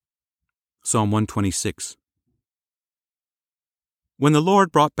Psalm 126. When the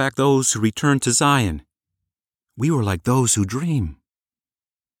Lord brought back those who returned to Zion, we were like those who dream.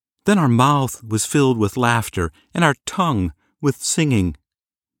 Then our mouth was filled with laughter, and our tongue with singing.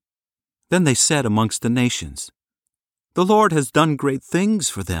 Then they said amongst the nations, "The Lord has done great things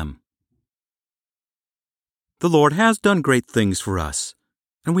for them." The Lord has done great things for us,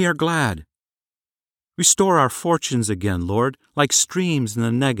 and we are glad. Restore our fortunes again, Lord, like streams in the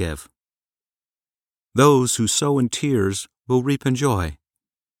Negev. Those who sow in tears will reap in joy.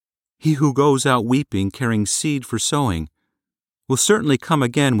 He who goes out weeping, carrying seed for sowing, will certainly come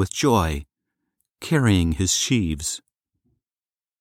again with joy, carrying his sheaves.